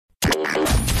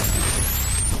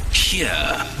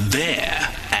Here, there,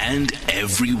 and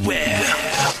everywhere.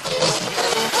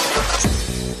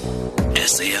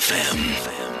 SAFM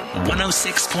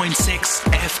 106.6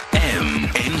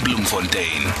 FM in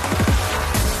Bloemfontein.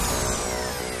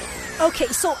 Okay,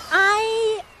 so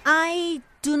I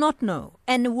do not know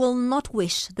and will not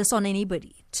wish this on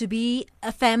anybody, to be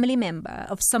a family member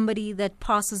of somebody that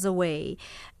passes away.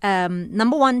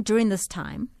 Number one, during this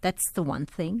time, that's the one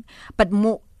thing. But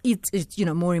more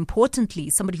importantly,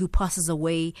 somebody who passes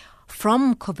away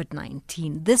from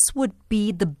COVID-19. This would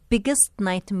be the biggest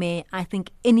nightmare I think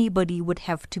anybody would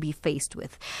have to be faced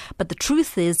with. But the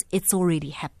truth is, it's already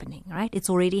happening, right? It's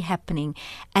already happening.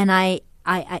 And I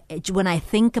when I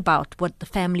think about what the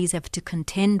families have to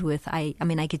contend with, I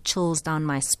get chills down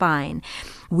my spine.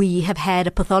 We have had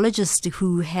a pathologist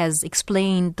who has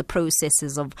explained the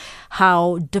processes of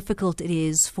how difficult it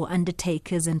is for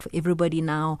undertakers and for everybody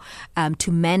now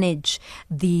to manage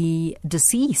the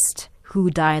deceased who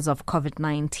dies of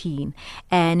COVID-19.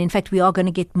 And in fact, we are going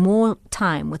to get more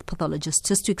time with pathologists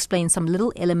just to explain some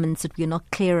little elements that we're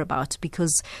not clear about,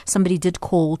 because somebody did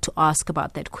call to ask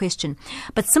about that question.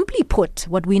 But simply put,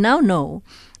 what we now know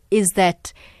is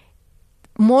that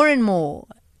more and more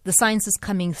the science is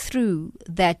coming through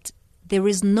that there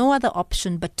is no other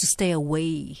option but to stay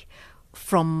away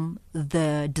from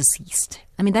the deceased.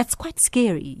 I mean, that's quite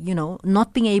scary,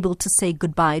 not being able to say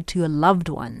goodbye to your loved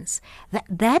ones.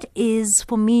 That is,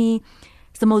 for me,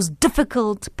 the most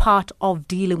difficult part of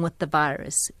dealing with the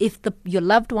virus. If your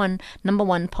loved one, number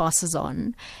one, passes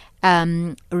on,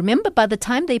 remember, by the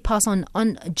time they pass on,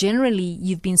 generally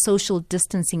you've been social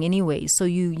distancing anyway, so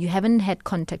you haven't had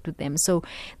contact with them. So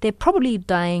they're probably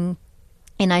dying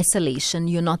in isolation.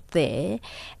 You're not there.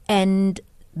 And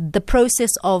the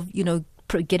process of,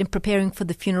 preparing for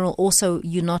the funeral, also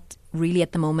you're not really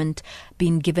at the moment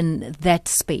being given that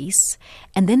space.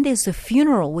 And then there's the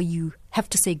funeral where you have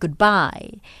to say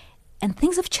goodbye. And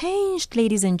things have changed,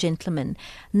 ladies and gentlemen.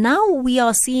 Now we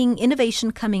are seeing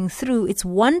innovation coming through. It's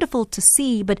wonderful to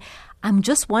see, but I'm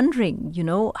just wondering,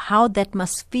 how that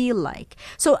must feel like.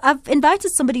 So I've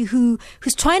invited somebody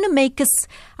who's trying to make us,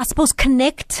 I suppose,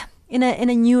 connect in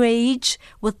a new age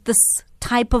with this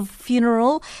type of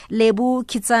funeral. Lebo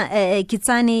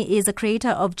Khitsane is a creator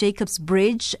of Jacob's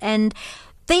Bridge, and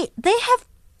they have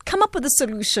come up with a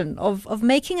solution of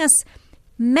making us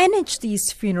manage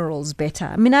these funerals better.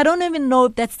 I mean, I don't even know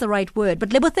if that's the right word,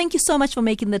 but Lebo, thank you so much for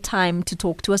making the time to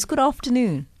talk to us. Good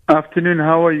afternoon. Afternoon.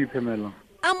 How are you, Pamela?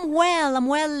 I'm well,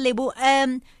 Lebo.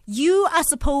 You, I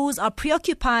suppose, are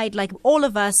preoccupied, like all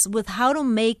of us, with how to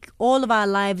make all of our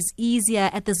lives easier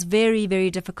at this very, very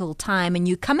difficult time. And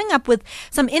you're coming up with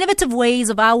some innovative ways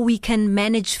of how we can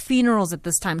manage funerals at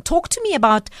this time. Talk to me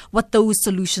about what those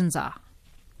solutions are.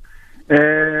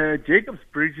 Jacob's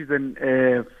Bridge is an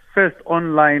first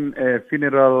online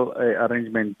funeral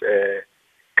arrangement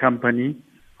company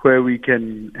where we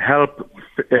can help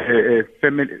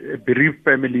bereaved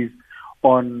families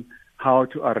on how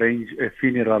to arrange a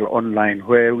funeral online,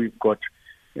 where we've got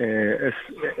a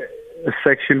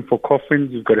section for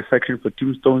coffins, we've got a section for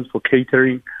tombstones, for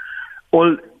catering,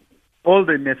 all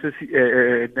the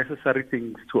necessary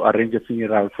things to arrange a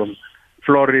funeral, from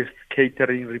florists,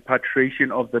 catering,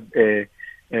 repatriation of the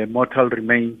mortal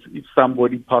remains. If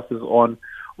somebody passes on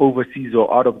overseas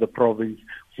or out of the province,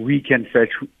 we can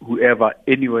fetch whoever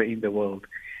anywhere in the world.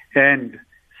 And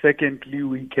secondly,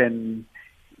 we can,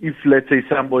 if let's say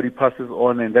somebody passes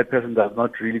on and that person does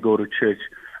not really go to church,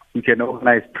 we can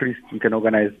organize priests, we can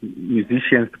organize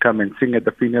musicians to come and sing at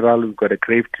the funeral. We've got a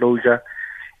grave closure.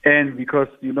 And because,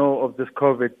 of this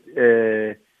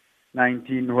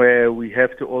COVID-19, where we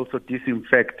have to also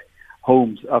disinfect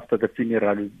homes after the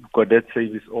funeral, we've got that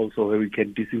service also where we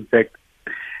can disinfect.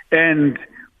 And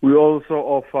we also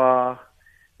offer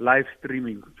live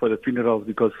streaming for the funerals,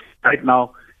 because right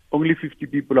now only 50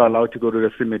 people are allowed to go to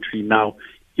the cemetery now.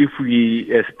 If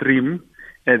we stream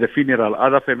the funeral,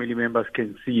 other family members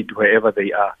can see it wherever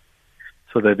they are,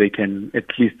 so that they can at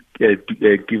least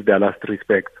give their last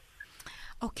respect.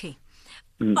 Okay.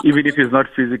 Even if it's not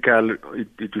physical,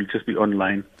 it will just be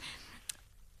online.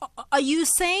 Are you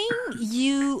saying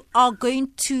you are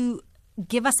going to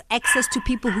give us access to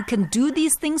people who can do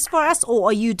these things for us, or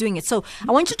are you doing it? So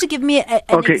I want you to give me an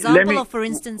example of, for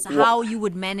instance, how you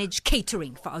would manage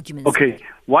catering, for argument's sake. Okay.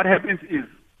 What happens is,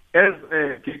 as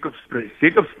Jacob's Bridge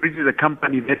is a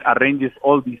company that arranges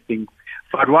all these things.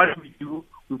 But what we do,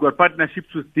 we've got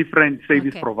partnerships with different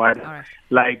service providers, right,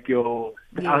 like your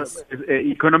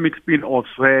economic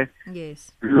spin-offs, where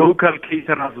local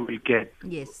caterers will get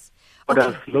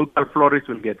orders, local florists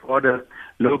will get orders,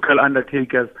 local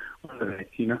undertakers, all of that,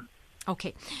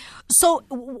 Okay. So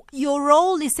your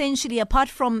role essentially, apart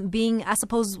from being, I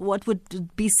suppose, what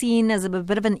would be seen as a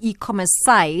bit of an e-commerce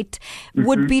site,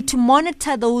 would be to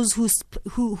monitor those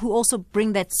who also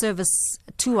bring that service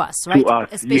to us, right? To us,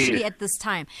 especially yes. at this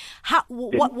time.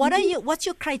 What's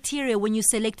your criteria when you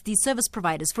select these service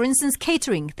providers? For instance,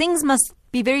 catering. Things must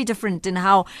be very different in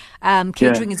how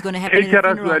catering is going to happen in a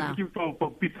Caterers, we funeral are now. looking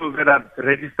for people that are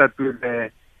registered with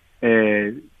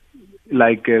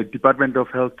Department of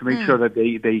Health to make sure that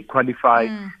they qualify,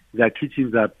 their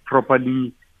kitchens are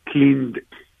properly cleaned.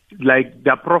 Like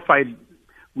their profile,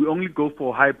 we only go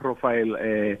for high profile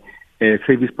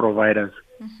service providers.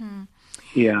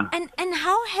 Yeah. And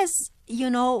how has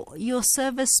your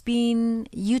service been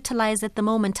utilized at the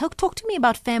moment? Talk to me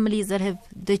about families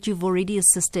that you've already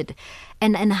assisted,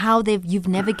 and how you've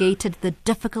navigated the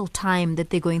difficult time that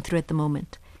they're going through at the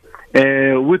moment.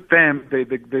 With them,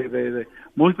 the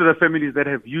most of the families that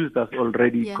have used us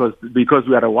already, because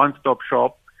we are a one-stop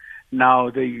shop, now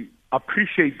they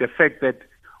appreciate the fact that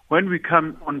when we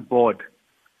come on board,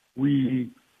 we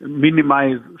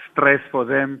minimize stress for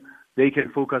them. They can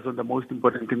focus on the most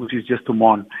important thing, which is just to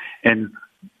mourn. And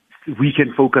we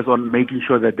can focus on making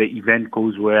sure that the event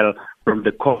goes well, from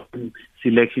the coffin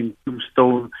selection,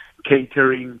 tombstone,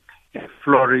 catering,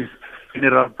 florist,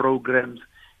 funeral programs,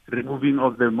 removing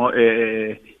of the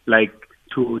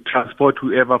to transport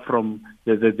whoever from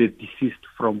the deceased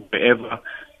from wherever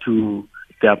to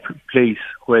their place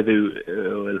where they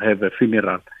will have a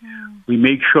funeral. We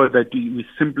make sure that we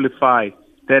simplify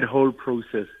that whole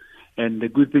process. And the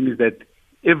good thing is that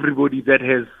everybody that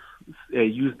has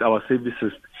used our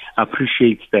services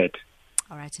appreciates that.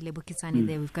 All right, Lebo Khitsane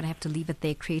there. We're going to have to leave it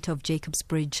there. Creator of Jacob's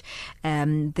Bridge.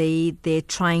 They're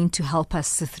trying to help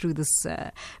us through this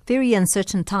very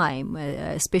uncertain time,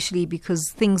 especially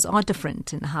because things are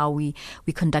different in how we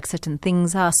conduct certain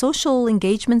things. Our social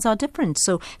engagements are different.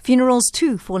 So funerals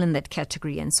too fall in that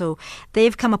category. And so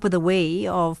they've come up with a way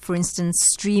of, for instance,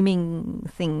 streaming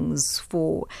things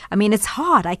it's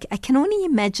hard. I can only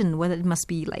imagine what it must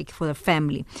be like for the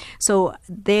family. So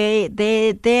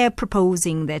they're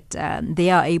proposing that they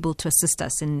are able to assist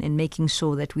us in making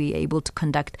sure that we're able to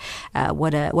conduct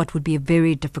what would be a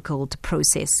very difficult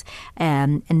process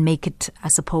and make it, I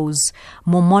suppose,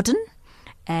 more modern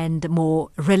and more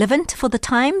relevant for the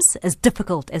times, as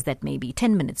difficult as that may be.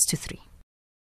 10 minutes to 3.